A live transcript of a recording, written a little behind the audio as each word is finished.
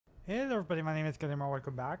Hello everybody, my name is Kalimar,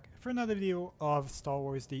 welcome back for another video of Star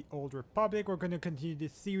Wars The Old Republic. We're going to continue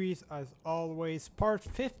this series as always, part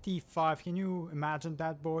 55. Can you imagine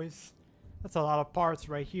that, boys? That's a lot of parts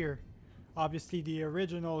right here. Obviously the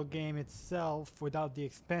original game itself, without the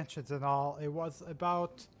expansions and all, it was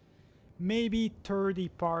about maybe 30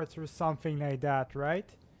 parts or something like that, right?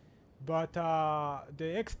 But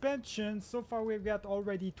the expansion, so far we've got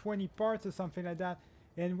already 20 parts or something like that.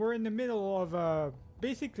 And we're in the middle of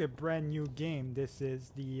basically a brand new game. This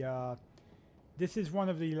is the this is one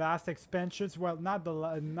of the last expansions. Well,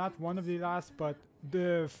 not one of the last, but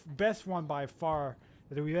the best one by far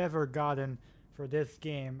that we've ever gotten for this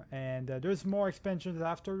game. And there's more expansions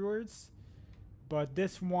afterwards, but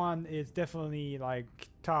this one is definitely like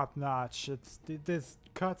top notch. It's this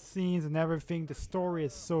cutscenes and everything. The story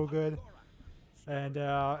is so good. And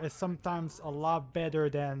it's sometimes a lot better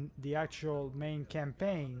than the actual main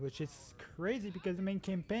campaign, which is crazy because the main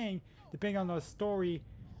campaign, depending on the story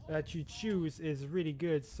that you choose, is really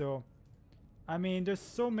good. So, I mean, there's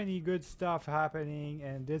so many good stuff happening,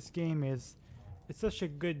 and this game it's such a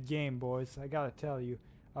good game, boys. I gotta tell you,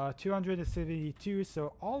 272.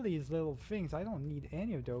 So all these little things, I don't need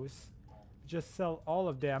any of those. Just sell all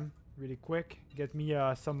of them really quick. Get me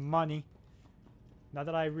some money. Not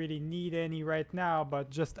that I really need any right now, but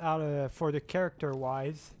just for the character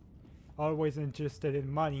wise. Always interested in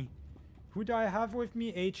money. Who do I have with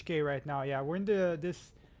me? HK right now. Yeah, we're in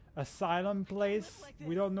this asylum place.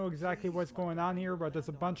 We don't know exactly what's going on here, but there's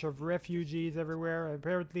a bunch of refugees everywhere.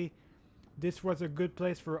 Apparently, this was a good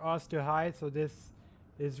place for us to hide, so this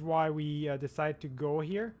is why we decided to go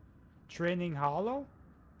here. Training Hollow?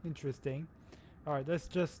 Interesting. Alright, let's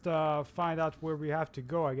just find out where we have to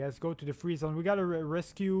go, I guess. Go to the free zone. We gotta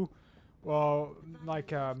rescue,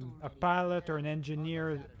 like a pilot or an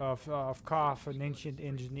engineer of Koth, an ancient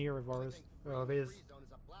engineer of his,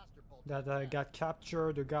 that got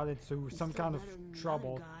captured or got into some kind of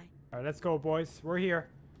trouble. Alright, let's go, boys. We're here.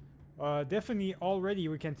 Definitely already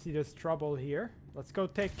we can see there's trouble here. Let's go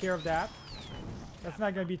take care of that. That's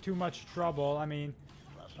not gonna be too much trouble. I mean,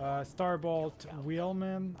 Starbolt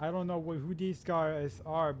Wheelman. I don't know who these guys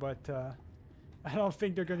are, but I don't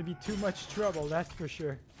think they're going to be too much trouble, that's for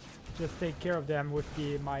sure. Just take care of them with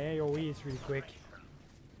my AoEs really quick.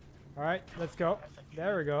 Alright, let's go.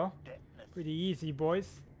 There we go. Pretty easy,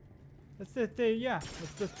 boys. Let's just,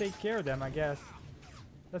 let's just take care of them, I guess.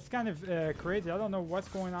 That's kind of crazy. I don't know what's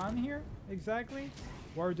going on here exactly.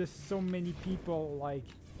 Why are there so many people? Like,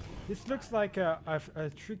 this looks like a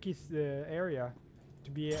tricky area. To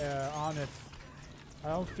be honest, I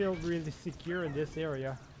don't feel really secure in this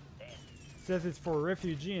area. It says it's for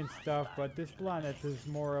refugee and stuff, but this planet is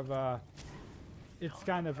more of a, it's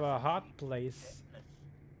kind of a hot place.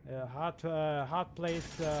 A hot place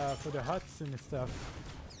for the huts and stuff.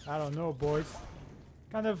 I don't know, boys.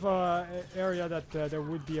 Kind of area that there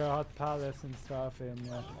would be a hot palace and stuff, and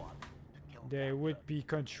they would be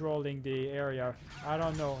controlling the area. I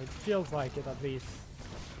don't know, it feels like it at least.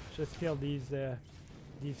 Just kill these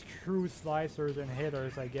crew slicers and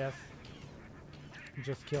hitters, I guess.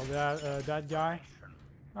 Just kill that guy.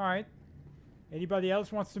 Alright. Anybody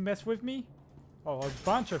else wants to mess with me? Oh, a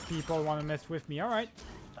bunch of people want to mess with me. Alright.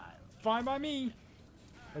 Fine by me.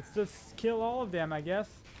 Let's just kill all of them, I guess.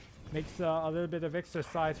 Makes a little bit of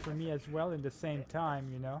exercise for me as well in the same time,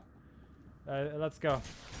 you know. Let's go.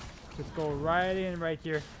 Let's go right in right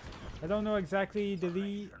here. I don't know exactly.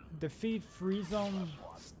 Defeat free zone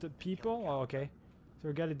people. Oh, okay. So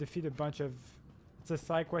we gotta defeat a bunch of, it's a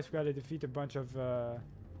side quest, we gotta defeat a bunch of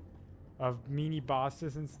mini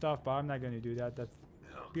bosses and stuff, but I'm not gonna do that. That'd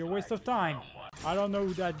be a waste of time. I don't know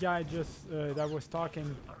who that guy just, that was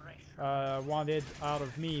talking, wanted out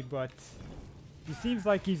of me, but he seems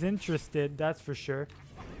like he's interested, that's for sure.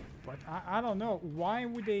 But I don't know, why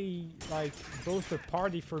would they, like, boast a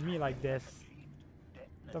party for me like this?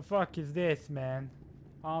 The fuck is this, man?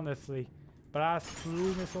 Honestly. Blast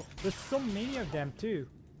crew missile. There's so many of them too.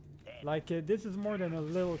 Like this is more than a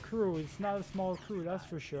little crew. It's not a small crew, that's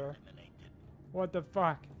for sure. What the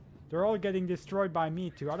fuck? They're all getting destroyed by me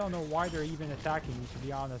too. I don't know why they're even attacking me, to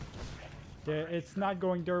be honest. It's not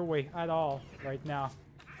going their way at all right now.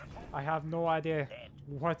 I have no idea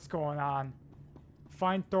what's going on.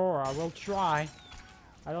 Find Thora. We'll try.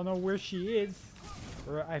 I don't know where she is.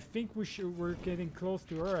 Or I think we're getting close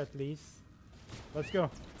to her at least. Let's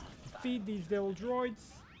go. Feed these little droids.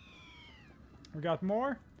 We got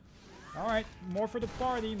more. Alright, more for the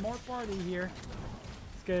party. More party here.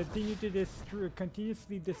 Let's continue to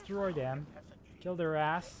continuously destroy them. Kill their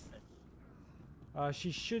ass.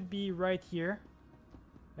 She should be right here.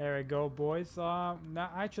 There we go, boys.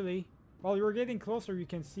 Actually, While you're getting closer, you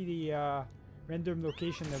can see the random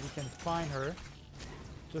location that we can find her.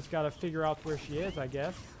 Just gotta figure out where she is, I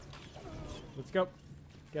guess. Let's go.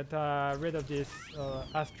 Get rid of this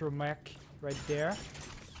astromech right there.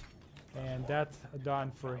 And that's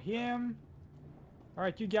done for him.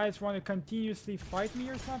 Alright, you guys want to continuously fight me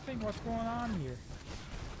or something? What's going on here?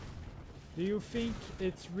 Do you think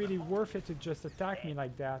it's really worth it to just attack me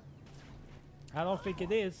like that? I don't think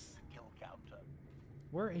it is.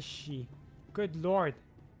 Where is she? Good lord.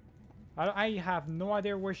 I have no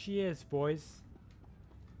idea where she is, boys.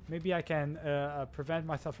 Maybe I can prevent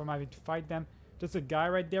myself from having to fight them. There's a guy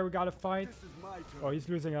right there we gotta fight. Oh, he's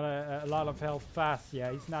losing a lot of health fast.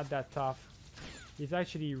 Yeah, he's not that tough. He's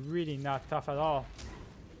actually really not tough at all.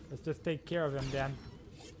 Let's just take care of him then.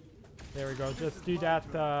 There we go. Just do that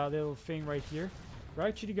little thing right here. We're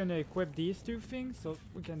actually gonna equip these two things so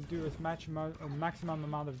we can do as much maximum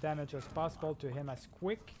amount of damage as possible to him as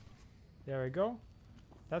quick. There we go.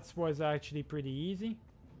 That was actually pretty easy.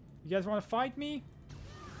 You guys want to fight me?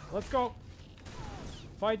 Let's go.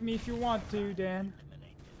 Fight me if you want to, then.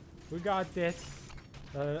 We got this.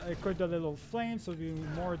 Equip the little flame so we do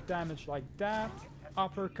more damage like that.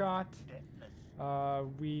 Uppercut.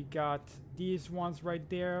 We got these ones right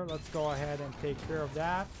there. Let's go ahead and take care of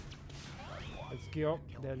that. Let's go.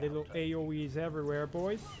 The little AoEs everywhere,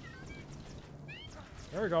 boys.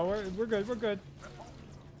 There we go. We're good. We're good.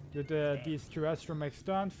 Get these two astromechs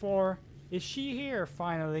done for. Is she here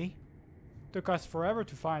finally? Took us forever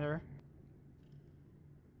to find her.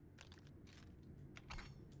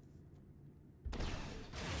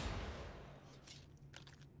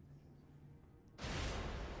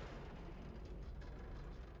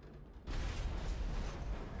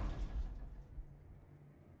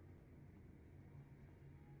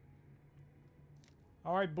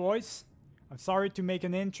 Alright, boys. I'm sorry to make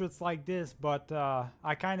an entrance like this, but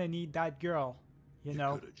I kind of need that girl, you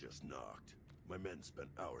know. Could have just knocked. My men spent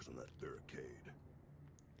hours on that barricade.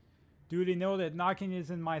 Duly noted, knocking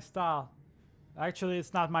isn't my style. Actually,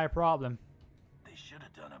 it's not my problem. They should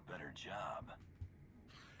have done a better job.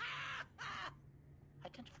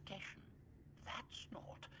 Identification. That's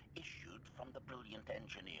not issued from the brilliant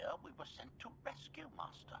engineer we were sent to rescue,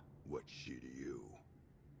 Master. What's she to you?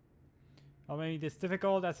 I mean, it's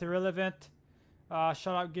difficult, that's irrelevant. Shut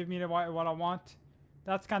up, give me what I want.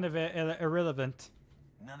 That's kind of irrelevant.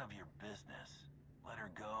 None of your business. Let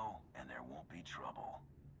her go, and there won't be trouble.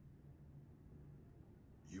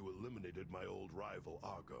 You eliminated my old rival,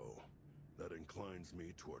 Argo. That inclines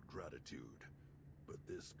me toward gratitude. But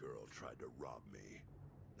this girl tried to rob me.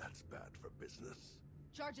 That's bad for business.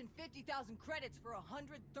 Charging 50,000 credits for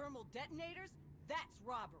 100 thermal detonators? That's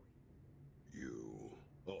robbery. You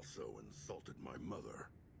also insulted my mother.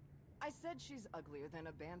 I said she's uglier than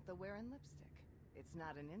a bantha wearing lipstick. It's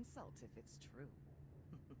not an insult if it's true.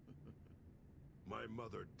 My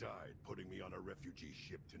mother died putting me on a refugee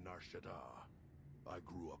ship to Nar Shaddaa. I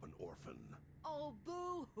grew up an orphan. Oh,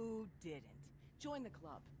 boo-hoo didn't. Join the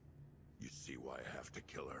club. You see why I have to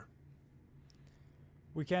kill her?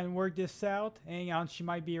 We can work this out. Hang on, she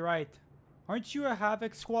might be right. Aren't you a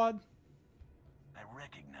Havoc squad? I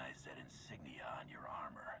recognize that insignia on your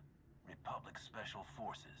armor. Republic Special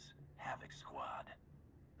Forces, Havoc Squad.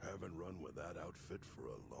 Haven't run with that outfit for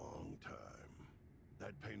a long time.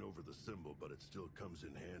 I'd paint over the symbol, but it still comes in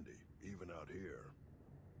handy, even out here.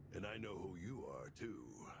 And I know who you are, too.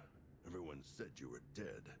 Everyone said you were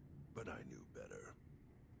dead, but I knew better.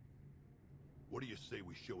 What do you say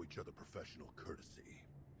we show each other professional courtesy?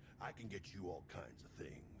 I can get you all kinds of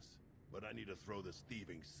things, but I need to throw this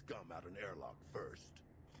thieving scum out an airlock first.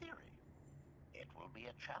 Theory. It will be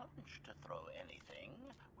a challenge to throw anything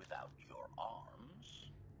without your arms.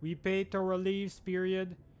 We paid our leaves,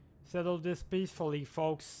 period. Settle this peacefully,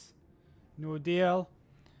 folks. No deal.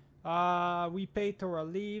 We paid our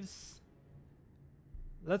leaves.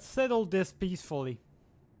 Let's settle this peacefully.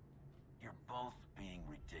 You're both being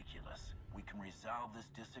ridiculous. We can resolve this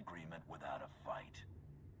disagreement without a fight.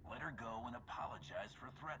 Let her go and apologize for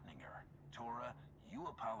threatening her. Tora, you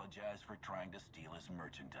apologize for trying to steal his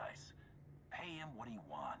merchandise. Pay him what he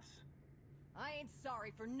wants. I ain't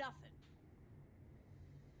sorry for nothing.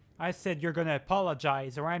 I said you're gonna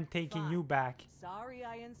apologize or I'm taking Fine. you back. Sorry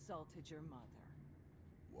I insulted your mother.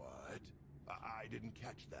 What? I didn't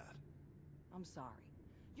catch that. I'm sorry.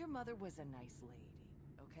 Your mother was a nice lady,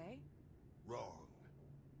 okay? Wrong.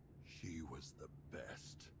 She was the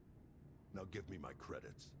best. Now give me my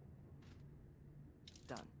credits.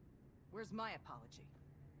 Done. Where's my apology?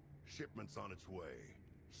 Shipment's on its way.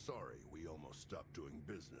 Sorry, we almost stopped doing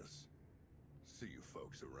business. See you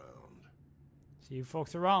folks around. See you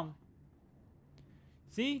folks around.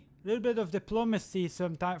 See? A little bit of diplomacy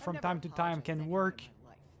from I've never time to time apologized can anyone work. in my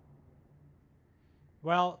life.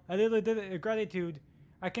 Well, a little bit of gratitude.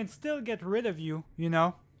 I can still get rid of you, you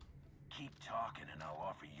know? Keep talking and I'll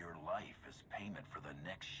offer your life as payment for the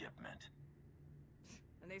next shipment.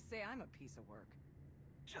 And they say I'm a piece of work.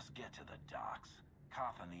 Just get to the docks.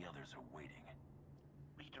 Koth and the others are waiting.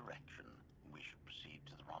 Redirection. We should proceed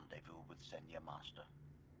to the rendezvous with Senya Master.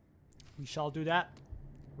 We shall do that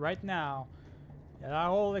right now. Yeah, that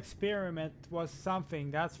whole experiment was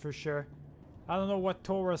something, that's for sure. I don't know what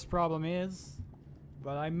Tora's problem is,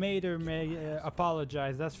 but I made her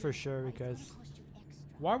apologize, that's for sure, because...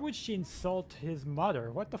 Why would she insult his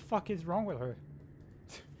mother? What the fuck is wrong with her?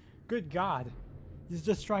 Good God. He's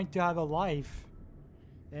just trying to have a life.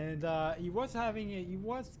 And he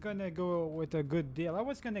was gonna go with a good deal. I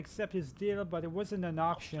was gonna accept his deal, but it wasn't an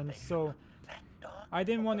option, so... I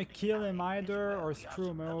didn't want to kill him either or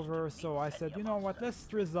screw him over, so I said, you know what, let's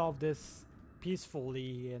resolve this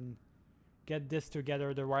peacefully and get this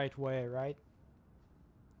together the right way, right?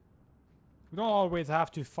 We don't always have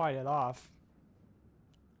to fight it off.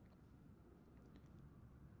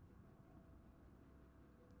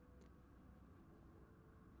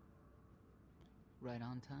 Right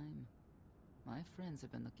on time. My friends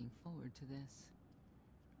have been looking forward to this.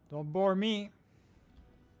 Don't bore me.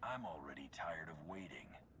 I'm already tired of waiting.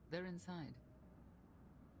 They're inside.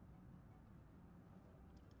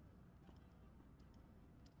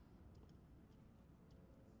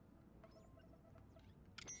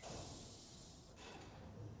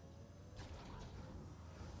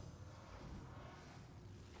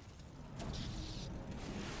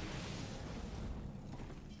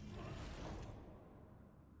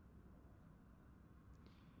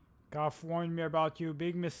 Goff warned me about you.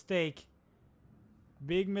 Big mistake.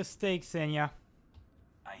 Big mistake, Senya.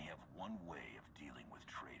 I have one way of dealing with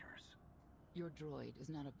traitors. Your droid is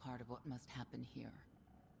not a part of what must happen here.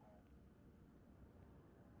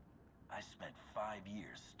 I spent 5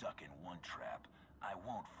 years stuck in one trap. I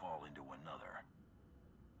won't fall into another.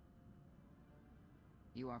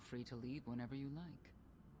 You are free to leave whenever you like.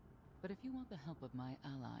 But if you want the help of my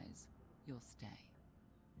allies, you'll stay.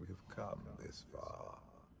 We've come this far.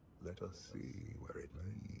 Let us see where it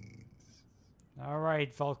leads.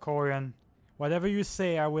 Alright, Valkorion. Whatever you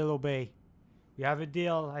say, I will obey. We have a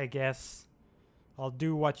deal, I guess. I'll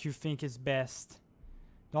do what you think is best.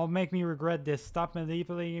 Don't make me regret this. Stop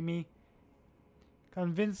manipulating me.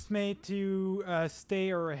 Convince me to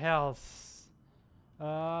stay or else.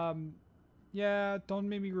 Yeah, don't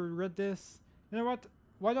make me regret this. You know what?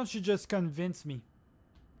 Why don't you just convince me?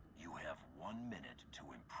 You have 1 minute to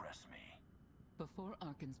impress me. Before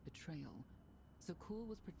Arkan's betrayal, Zakul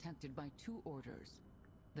was protected by 2 orders.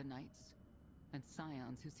 The Knights, and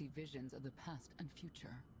Scions who see visions of the past and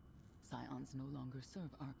future. Scions no longer serve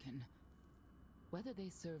Arkan. Whether they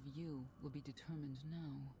serve you will be determined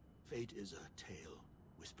now. Fate is a tale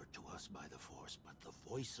whispered to us by the Force, but the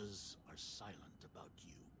voices are silent about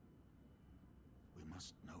you. We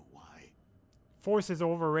must know why. Force is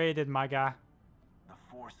overrated, my guy. The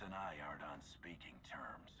Force and I aren't on speaking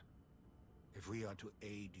terms. If we are to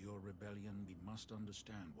aid your rebellion, we must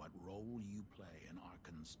understand what role you play in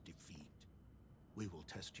Arkan's defeat. We will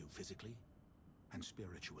test you physically and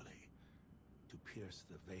spiritually to pierce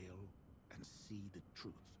the veil and see the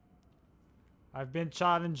truth. I've been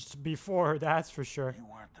challenged before, that's for sure. You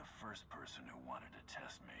aren't the first person who wanted to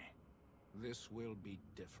test me. This will be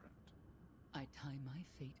different. I tie my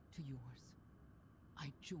fate to yours.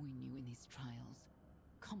 I join you in these trials,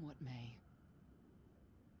 come what may.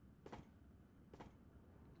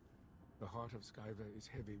 The heart of Skyva is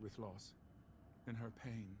heavy with loss. In her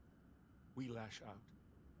pain, we lash out.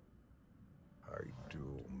 I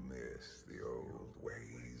do miss the old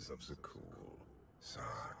ways of Zakul. Such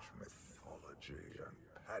mythology and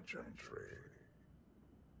pageantry.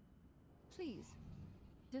 Please,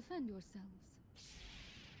 defend yourselves.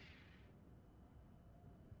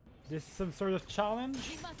 This is some sort of challenge?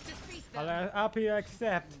 We must defeat them. I'll happily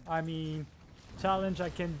accept. I mean, challenge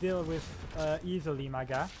I can deal with easily, my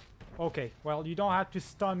guy. Okay, well, you don't have to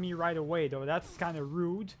stun me right away, though. That's kind of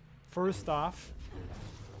rude. First off,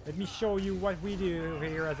 let me show you what we do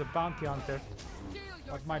here as a bounty hunter.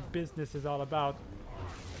 What my business is all about.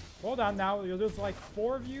 Hold on now, there's like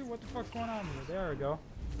 4 of you? What the fuck's going on here? There we go.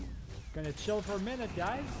 Gonna chill for a minute,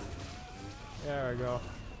 guys. There we go.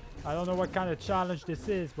 I don't know what kind of challenge this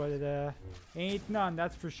is, but it ain't none,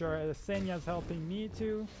 that's for sure. Senya's helping me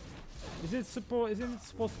too. Isn't it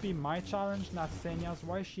supposed to be my challenge, not Senya's?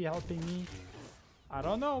 Why is she helping me? I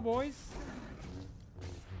don't know, boys.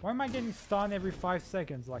 Why am I getting stunned every 5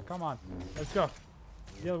 seconds? Like, come on. Let's go.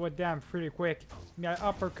 deal with them pretty quick. I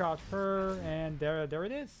uppercut her, and there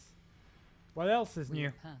it is. What else is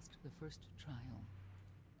new? Past the first trial.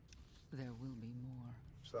 There will be more.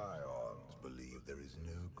 Scions believe there is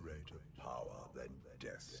no greater power than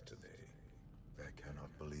destiny. They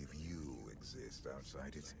cannot believe you exist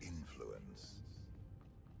outside its influence.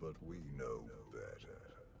 But we know better.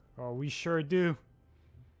 Oh, we sure do.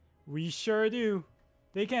 We sure do.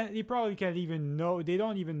 They probably can't even know. They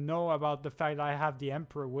don't even know about the fact that I have the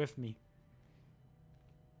Emperor with me.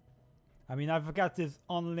 I mean, I've got this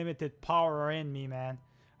unlimited power in me, man.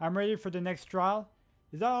 I'm ready for the next trial.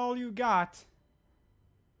 Is that all you got?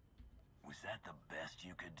 Was that the best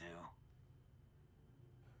you could do?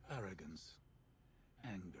 Arrogance.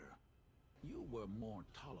 Anger. You were more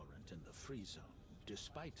tolerant in the free zone,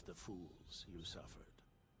 despite the fools you suffered.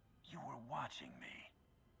 You were watching me.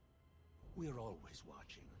 We're always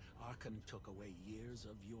watching. Arkan took away years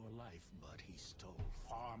of your life, but he stole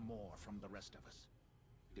far more from the rest of us.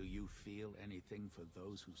 Do you feel anything for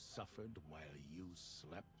those who suffered while you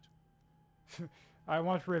slept? I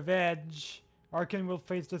want revenge. Arkan will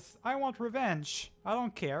face this. I want revenge. I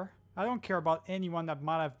don't care. I don't care about anyone that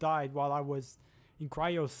might have died while I was in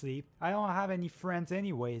cryo sleep. I don't have any friends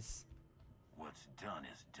anyways. What's done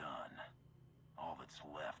is done. All that's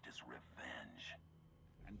left is revenge.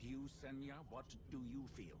 And you, Senya, what do you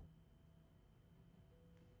feel?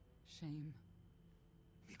 Shame.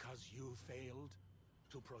 Because you failed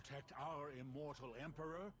to protect our immortal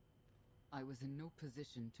Emperor? I was in no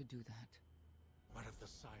position to do that. What of the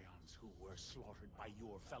Scions who were slaughtered by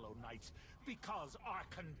your fellow knights because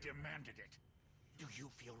Arkan demanded it? Do you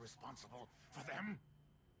feel responsible for them?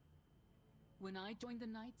 When I joined the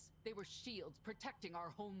Knights, they were shields protecting our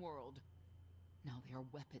homeworld. Now they are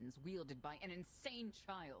weapons wielded by an insane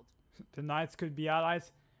child. The Knights could be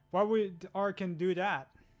allies. Why would Arkan do that?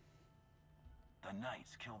 The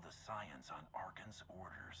Knights killed the Scions on Arkan's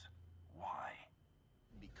orders. Why?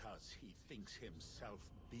 Because he thinks himself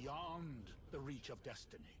beyond the reach of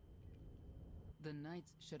destiny. The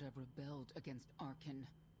Knights should have rebelled against Arkan.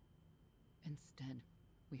 Instead,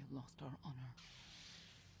 we have lost our honor.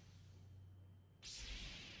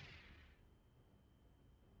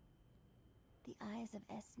 The eyes of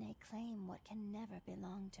Esne claim what can never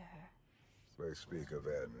belong to her. They speak of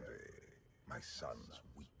envy, my son's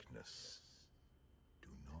weakness. Do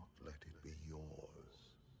not let it be yours.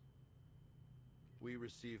 We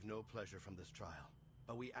receive no pleasure from this trial,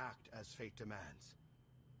 but we act as fate demands.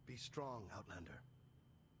 Be strong, Outlander.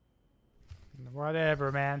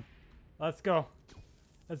 Whatever, man. Let's go.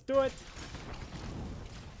 Let's do it.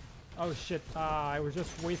 Oh shit. I was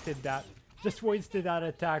just wasted that. Just wasted that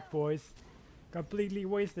attack, boys. Completely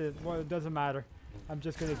wasted. Well, it doesn't matter. I'm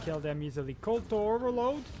just gonna kill them easily. Cold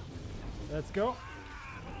overload. Let's go.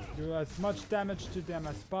 Do as much damage to them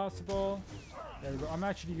as possible. There we go. I'm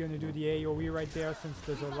actually gonna do the AoE right there since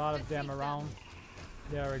there's a lot of them around.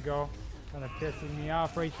 There we go. Kind of pissing me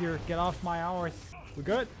off right here. Get off my hours. We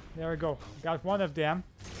good? There we go. Got one of them.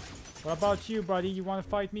 What about you, buddy? You want to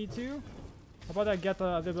fight me too? How about I get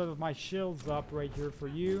a little bit of my shields up right here for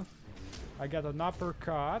you? I got an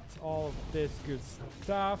uppercut, all of this good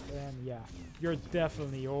stuff, and yeah, you're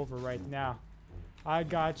definitely over right now. I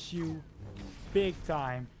got you big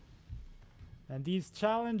time. And these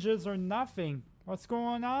challenges are nothing. What's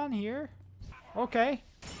going on here? Okay,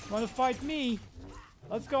 want to fight me?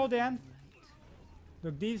 Let's go then.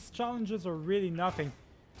 Look, these challenges are really nothing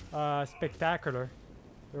spectacular.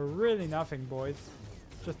 They're really nothing, boys.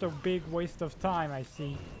 Just a big waste of time, I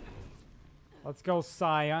see. Let's go,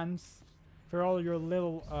 Scions. For all your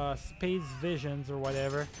little space visions or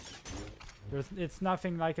whatever. It's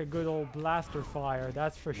nothing like a good old blaster fire,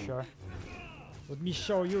 that's for sure. Let me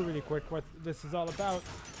show you really quick what this is all about.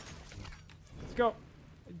 Let's go.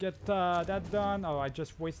 Get that done. Oh, I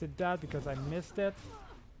just wasted that because I missed it.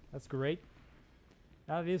 That's great.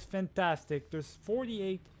 That is fantastic. There's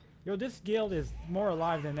 48. Yo, this guild is more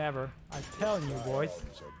alive than ever. I'm telling you, boys.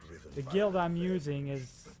 The guild I'm using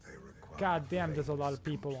is... God damn, there's a lot of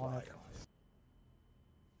people on it.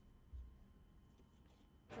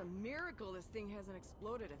 It's a miracle this thing hasn't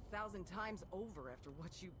exploded 1,000 times over after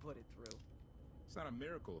what you put it through. It's not a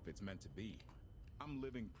miracle if it's meant to be. I'm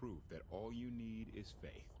living proof that all you need is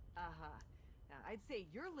faith. Now, I'd say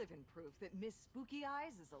you're living proof that Miss Spooky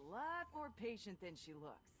Eyes is a lot more patient than she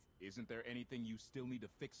looks. Isn't there anything you still need to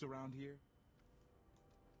fix around here?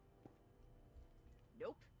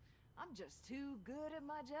 Nope. I'm just too good at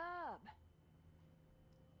my job.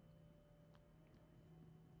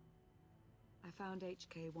 I found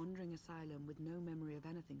HK wandering asylum with no memory of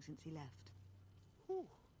anything since he left. Whew.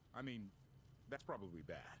 I mean, that's probably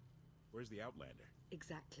bad. Where's the Outlander?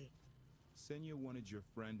 exactly? Senya wanted your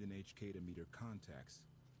friend in HK to meet her contacts.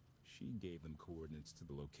 She gave them coordinates to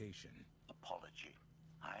the location. Apology.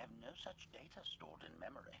 I have no such data stored in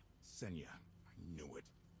memory. Senya, I knew it.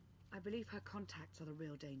 I believe her contacts are the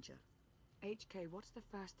real danger. HK, what's the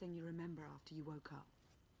first thing you remember after you woke up?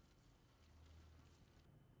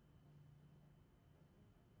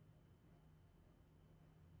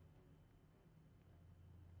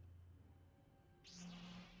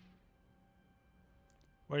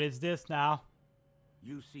 What is this now?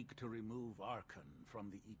 You seek to remove Arkan from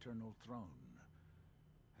the Eternal Throne.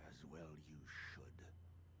 As well you should.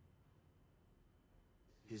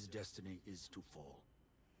 His destiny is to fall.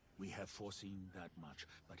 We have foreseen that much,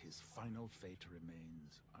 but his final fate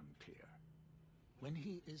remains unclear. When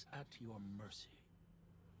he is at your mercy,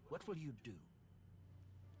 what will you do?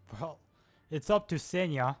 Well, it's up to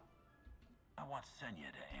Senya. I want Senya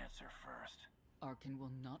to answer first. Arkan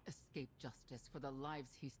will not escape justice for the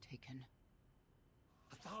lives he's taken.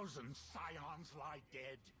 1,000 Scions lie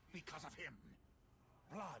dead because of him.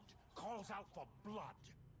 Blood calls out for blood.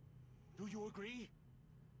 Do you agree?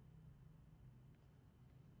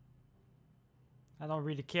 I don't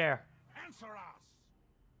really care. Answer us!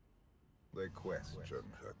 They question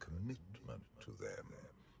her commitment to them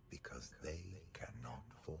because they cannot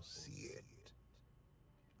foresee it.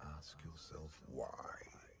 Ask yourself why.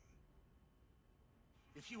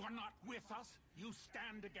 If you are not with us, you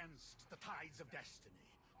stand against the tides of destiny.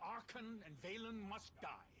 Arkan and Valen must die.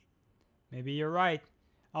 Maybe you're right.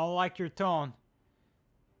 I don't like your tone.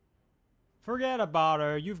 Forget about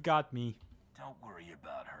her. You've got me. Don't worry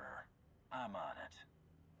about her. I'm on it.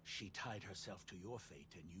 She tied herself to your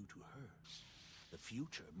fate and you to hers. The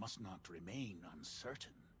future must not remain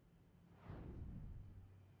uncertain.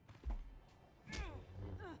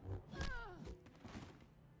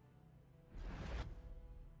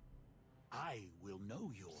 I will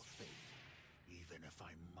know your fate, even if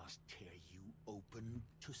I must tear you open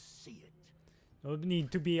to see it. No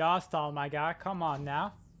need to be hostile, my guy. Come on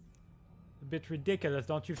now. A bit ridiculous,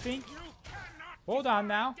 don't you think? Hold on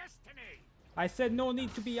now. I said no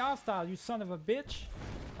need to be hostile, you son of a bitch.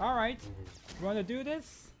 Alright. You wanna do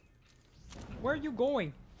this? Where are you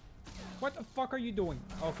going? What the fuck are you doing?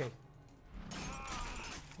 Okay.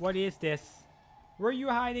 What is this? Where are you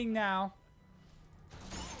hiding now?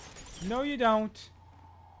 No, you don't.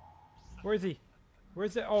 Where is he?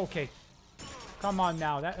 Where's it? Okay. Come on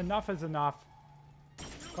now. That enough is enough.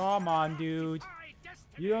 Come on, dude.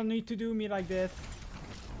 You don't need to do me like this.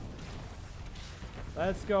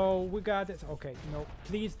 Let's go. We got this. Okay. No,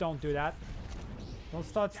 please don't do that. Don't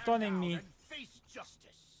start stunning me.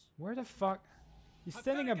 Where the fuck? He's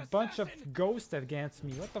sending a bunch of ghosts against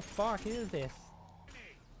me. What the fuck is this?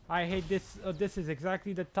 I hate this. This is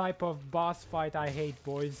exactly the type of boss fight I hate,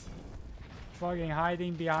 boys. Fucking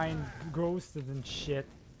hiding behind ghosts and shit.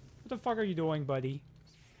 What the fuck are you doing, buddy?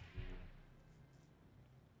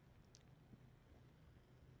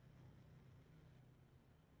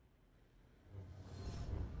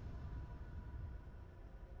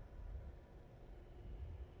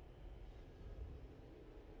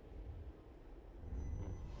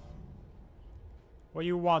 What do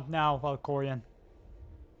you want now, Valkorian?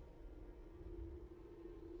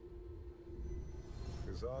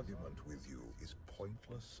 His argument with you is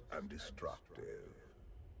pointless and destructive.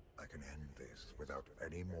 I can end this without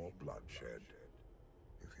any more bloodshed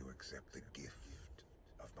if you accept the gift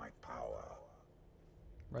of my power.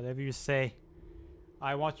 Whatever you say.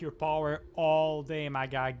 I want your power all day, my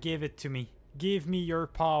guy. Give it to me. Give me your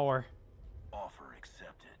power. Offer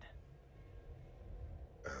accepted.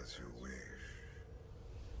 As you wish.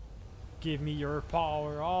 Give me your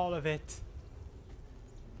power, all of it.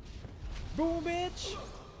 Boom, bitch!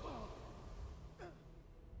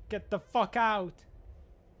 Get the fuck out.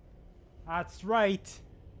 That's right.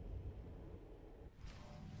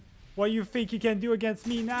 What do you think you can do against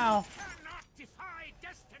me now?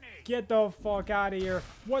 Get the fuck out of here.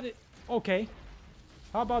 What? Okay.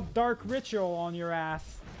 How about Dark Ritual on your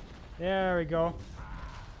ass? There we go.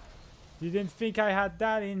 You didn't think I had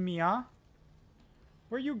that in me, huh?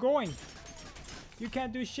 Where are you going? You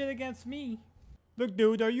can't do shit against me. Look,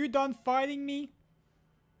 dude, are you done fighting me?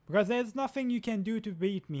 Because there's nothing you can do to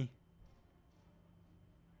beat me.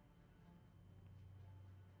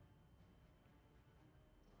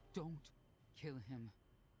 Don't kill him.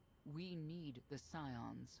 We need the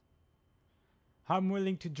Scions. I'm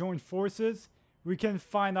willing to join forces. We can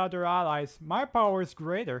find other allies. My power is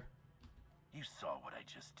greater. You saw what I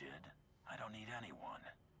just did. I don't need anyone.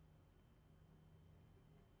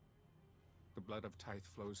 The blood of Tithe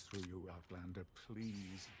flows through you, Outlander.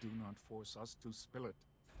 Please do not force us to spill it.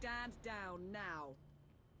 stand down now.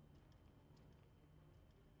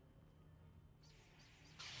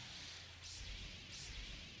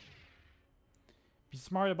 Be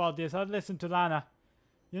smart about this. I'd listen to Lana.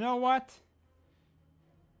 You know what?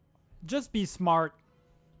 Just be smart.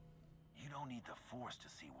 You don't need the Force to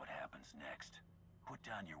see what happens next. Put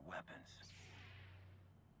down your weapons.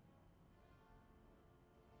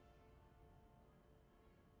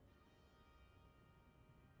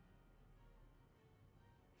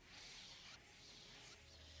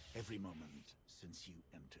 Every moment since you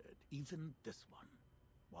entered, even this one,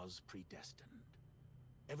 was predestined.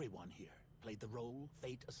 Everyone here played the role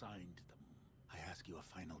fate assigned them. I ask you a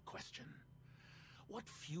final question. What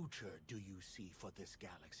future do you see for this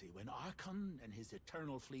galaxy when Archon and his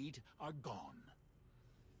eternal fleet are gone?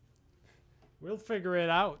 We'll figure it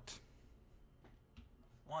out.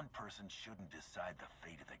 One person shouldn't decide the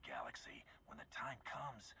fate of the galaxy. When the time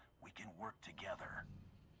comes, we can work together.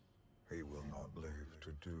 He will not live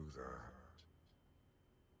to do that.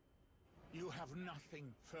 You have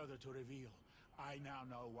nothing further to reveal. I now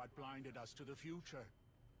know what blinded us to the future.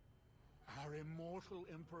 Our immortal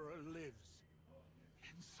Emperor lives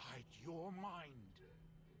inside your mind.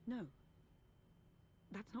 No.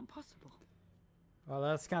 That's not possible. Well,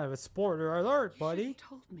 that's kind of a spoiler alert, buddy. You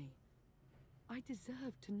told me. I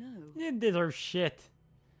deserve to know. You didn't deserve shit.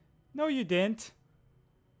 No, you didn't.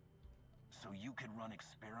 So you could run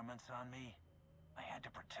experiments on me? I had to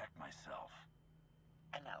protect myself.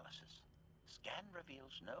 Analysis. Scan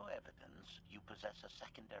reveals no evidence you possess a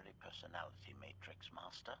secondary personality matrix,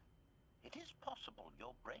 Master. It is possible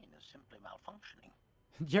your brain is simply malfunctioning.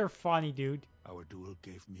 You're funny, dude. Our duel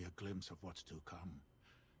gave me a glimpse of what's to come.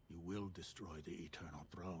 You will destroy the Eternal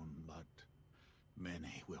Throne, but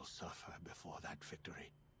many will suffer before that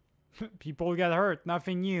victory. People get hurt,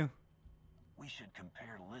 nothing new. We should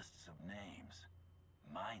compare lists of names.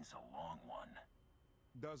 Mine's a long one.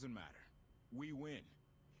 Doesn't matter. We win.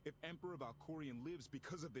 If Emperor Valkorion lives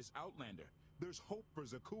because of this Outlander, there's hope for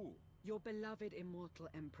Zakul. Your beloved immortal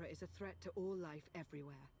Emperor is a threat to all life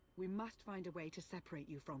everywhere. We must find a way to separate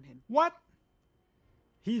you from him. What?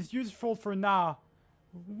 He's useful for now.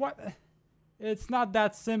 What? It's not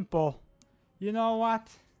that simple. You know what?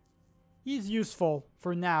 He's useful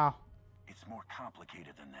for now. It's more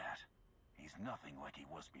complicated than that. He's nothing like he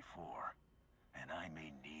was before. And I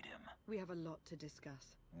may need him. We have a lot to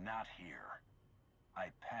discuss. Not here. I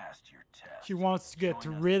passed your test. She wants to get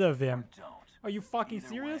Join us rid of him. or don't. Are you fucking Either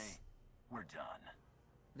serious? way, we're done.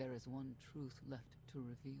 There is one truth left to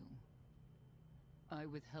reveal. I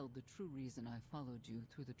withheld the true reason I followed you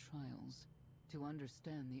through the trials, to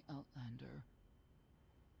understand the Outlander,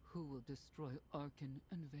 who will destroy Archon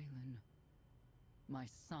and Valen, my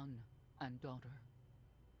son and daughter.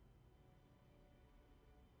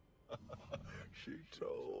 She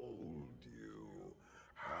told you.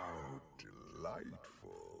 How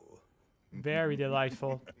delightful. Very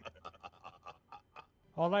delightful.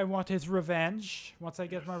 All I want is revenge. Once I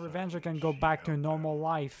get my revenge, I can go back to a normal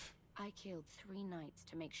life. I killed 3 knights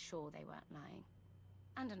to make sure they weren't lying.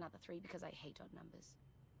 And another 3 because I hate odd numbers.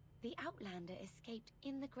 The Outlander escaped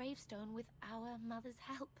in the gravestone with our mother's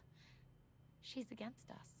help. She's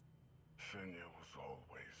against us. Senya was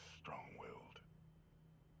always strong-willed.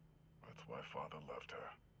 That's why Father loved her.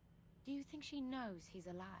 Do you think she knows he's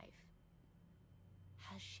alive?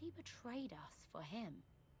 Has she betrayed us for him?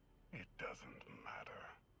 It doesn't matter.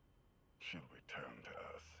 She'll return to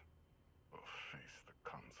us. We'll face the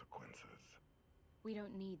consequences. We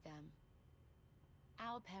don't need them.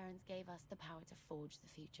 Our parents gave us the power to forge the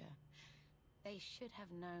future. They should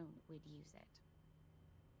have known we'd use it.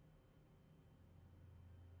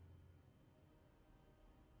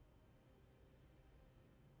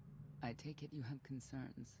 I take it you have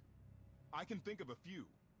concerns. I can think of a few.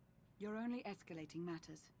 You're only escalating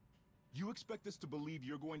matters. You expect us to believe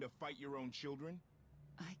you're going to fight your own children?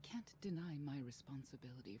 I can't deny my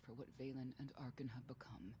responsibility for what Valen and Archon have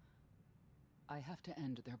become. I have to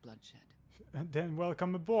end their bloodshed. Then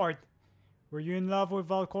welcome aboard. Were you in love with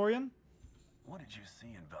Valkorion? What did you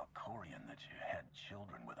see in Valkorion that you had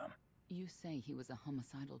children with him? You say he was a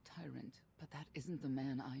homicidal tyrant, but that isn't the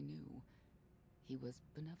man I knew. He was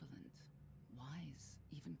benevolent, wise,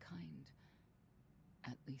 even kind.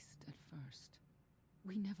 At least at first.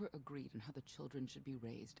 We never agreed on how the children should be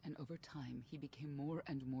raised, and over time he became more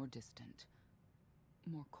and more distant.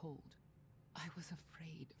 More cold. I was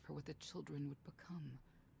afraid for what the children would become.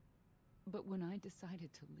 But when I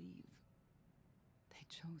decided to leave, they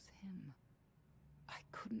chose him. I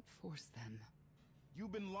couldn't force them.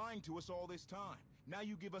 You've been lying to us all this time. Now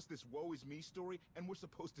you give us this woe is me story, and we're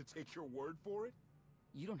supposed to take your word for it?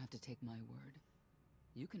 You don't have to take my word.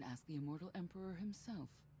 You can ask the Immortal Emperor himself.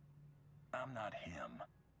 I'm not him.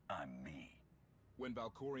 I'm me. When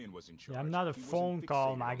Valkorion was in charge, Yeah, I'm not a he wasn't phone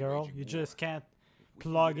call, fixated my on girl. waging You war. just can't If we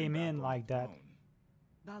can plug get him back in on like the that.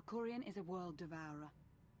 throne, Valkorion is a world devourer.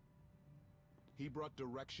 he brought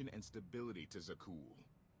direction and stability to Zakul.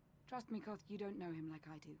 Trust me, Koth, you don't know him like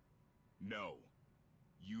I do. No,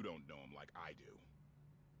 you don't know him like I do.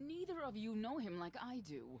 Neither of you know him like I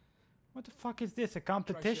do. What the fuck is this? A Try sharing a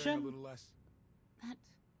competition? little less.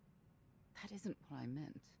 That isn't what I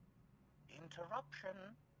meant. Interruption.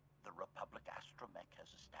 The Republic astromech has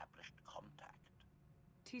established contact.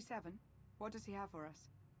 T7, what does he have for us?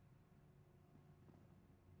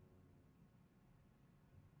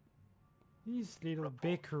 These little Report.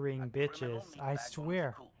 bickering A bitches, criminal I meatbag on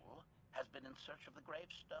swear. Zakul has been in search of the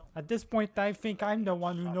gravestone. At this point, I think I'm the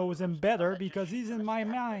one who knows him better because he's in my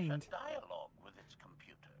mind. Dialogue with its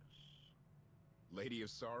computers. Lady of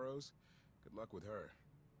Sorrows? Good luck with her.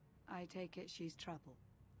 I take it she's trouble.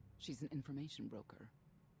 She's an information broker.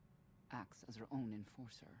 Acts as her own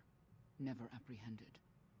enforcer. Never apprehended.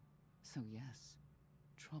 So yes,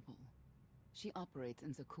 trouble. She operates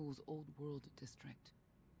in Zakul's Old World district.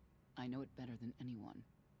 I know it better than anyone.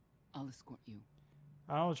 I'll escort you.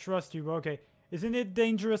 I don't trust you, okay. Isn't it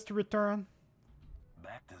dangerous to return?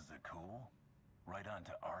 Back to Zakul? Right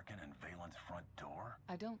onto Arkin and Valen's front door?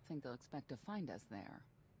 I don't think they'll expect to find us there.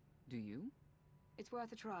 Do you? It's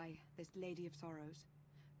worth a try, this Lady of Sorrows.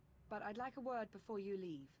 But I'd like a word before you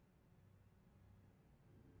leave.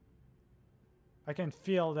 I can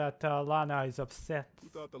feel that Lana is upset. Who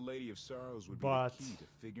thought the Lady of Sorrows would But be the key to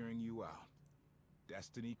figuring you out?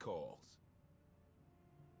 Destiny calls.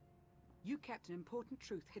 You kept an important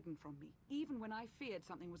truth hidden from me, even when I feared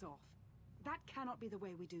something was off. That cannot be the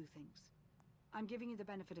way we do things. I'm giving you the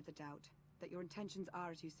benefit of the doubt, that your intentions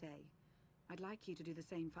are as you say. I'd like you to do the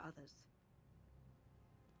same for others.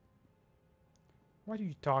 What are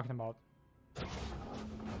you talking about? What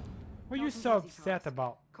are you Not so an easy upset task.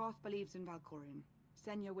 about? Koth believes in Valkorion.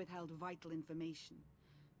 Senya withheld vital information.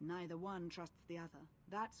 Neither one trusts the other.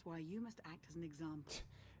 That's why you must act as an example.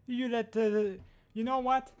 You let the... You know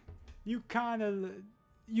what? You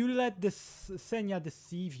you let this Senya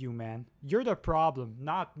deceive you, man. You're the problem,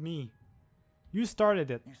 not me. You started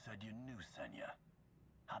it. You said you knew Senya.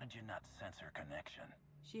 How did you not sense her connection?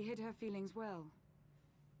 She hid her feelings well.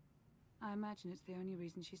 I imagine it's the only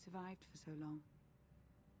reason she survived for so long.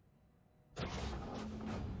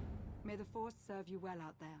 May the Force serve you well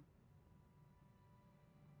out there.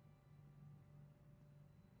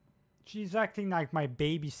 She's acting like my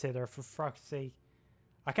babysitter, for fuck's sake.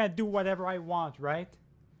 I can't do whatever I want, right?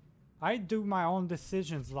 I do my own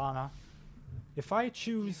decisions, Lana. If I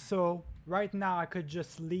choose so, right now I could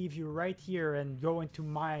just leave you right here and go into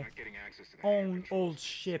my own old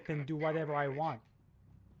ship and do whatever I want.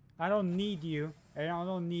 I don't need you, and I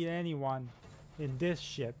don't need anyone in this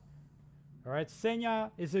ship. Alright,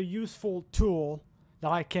 Senya is a useful tool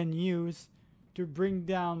that I can use to bring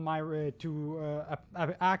down my,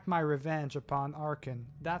 act my revenge upon Arkin.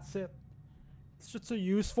 That's it. It's just a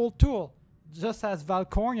useful tool, just as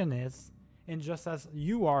Valkorion is, and just as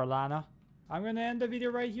you are, Lana. I'm gonna end the video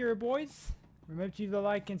right here, boys. Remember to leave a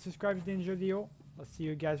like and subscribe if you enjoyed the video. I'll see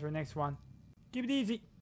you guys for the next one. Keep it easy.